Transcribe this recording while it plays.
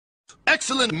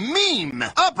Excellent meme!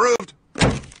 Approved!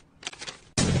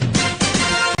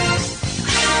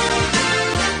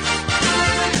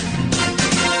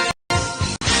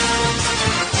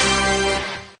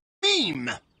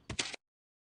 Meme!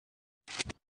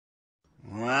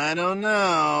 I don't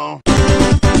know.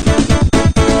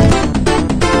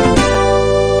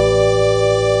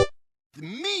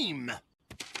 Meme!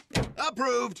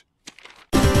 Approved!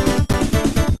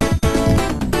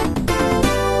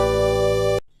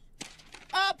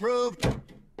 Approved!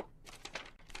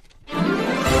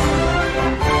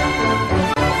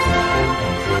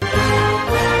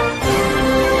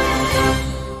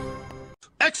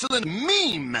 Excellent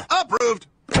meme! Approved!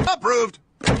 Approved!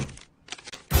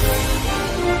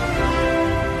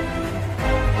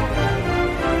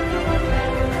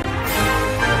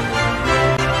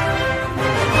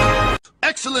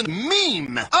 Excellent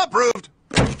meme! Approved!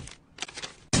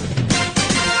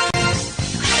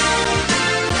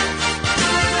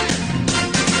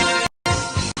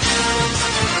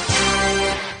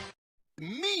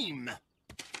 Meme!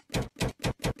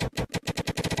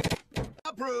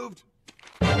 Approved!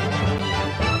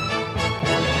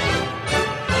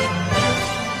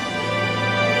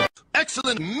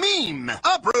 Excellent meme!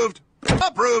 Approved!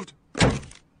 Approved!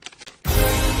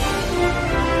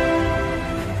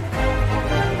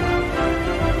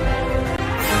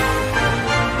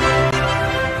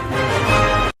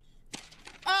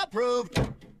 Approved!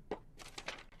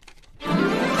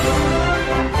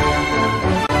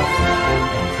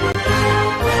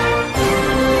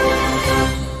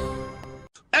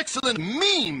 Excellent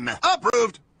meme!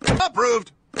 Approved!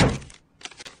 Approved!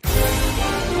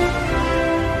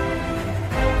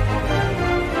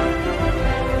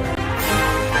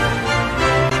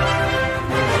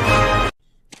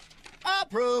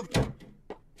 Approved!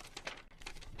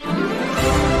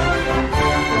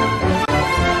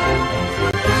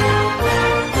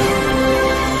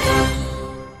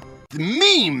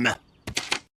 Meme!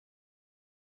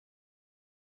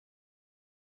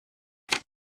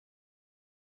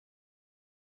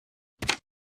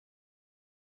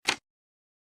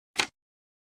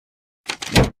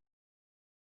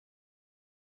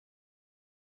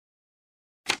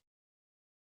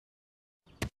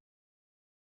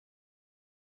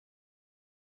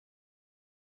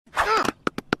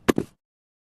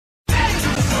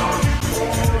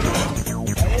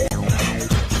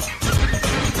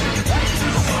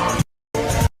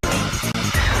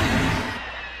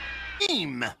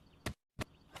 Meme!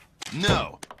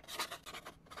 No.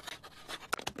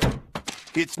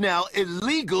 It's now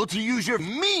illegal to use your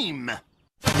meme!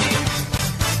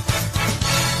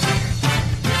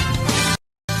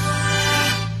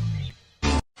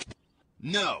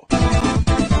 No.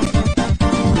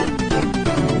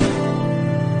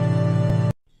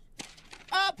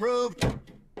 Approved!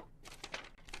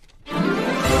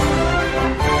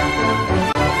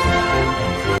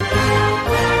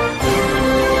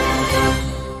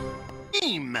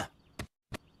 Meme!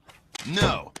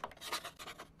 No.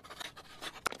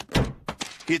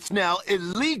 It's now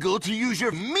illegal to use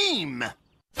your meme!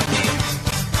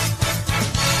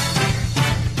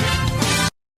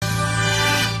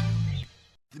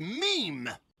 Meme!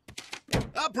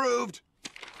 Approved!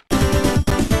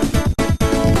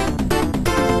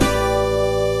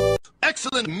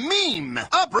 Excellent meme!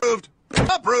 Approved!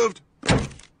 Approved!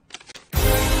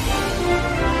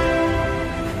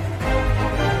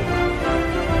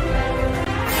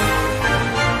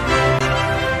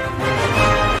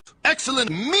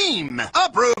 Excellent meme!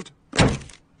 Approved!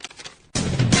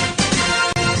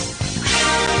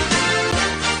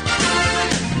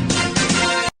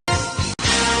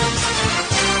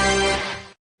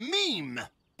 Meme!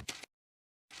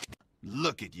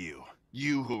 Look at you.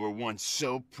 You who were once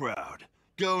so proud.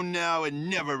 Go now and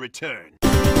never return.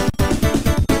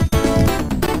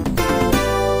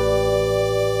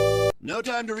 No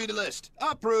time to read a list.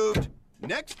 Approved.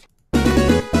 Next.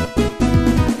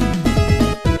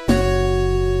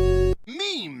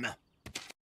 Meme!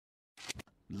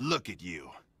 Look at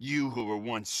you. You who were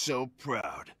once so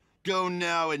proud. Go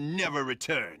now and never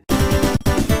return.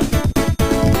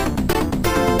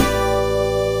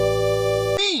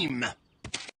 Meme!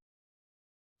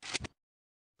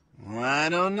 I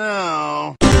don't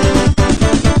know.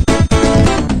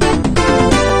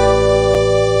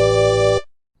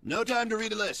 No time to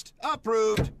read a list.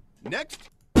 Approved. Next.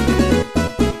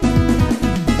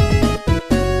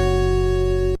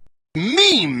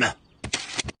 Meme!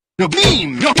 No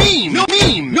meme! No meme! No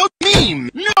meme! No meme!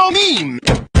 No meme!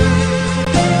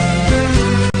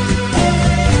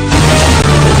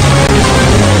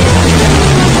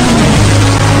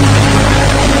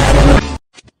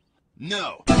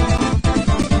 No.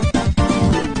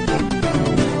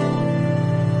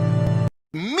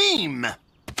 Meme.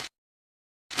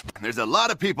 There's a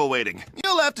lot of people waiting.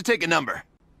 You'll have to take a number.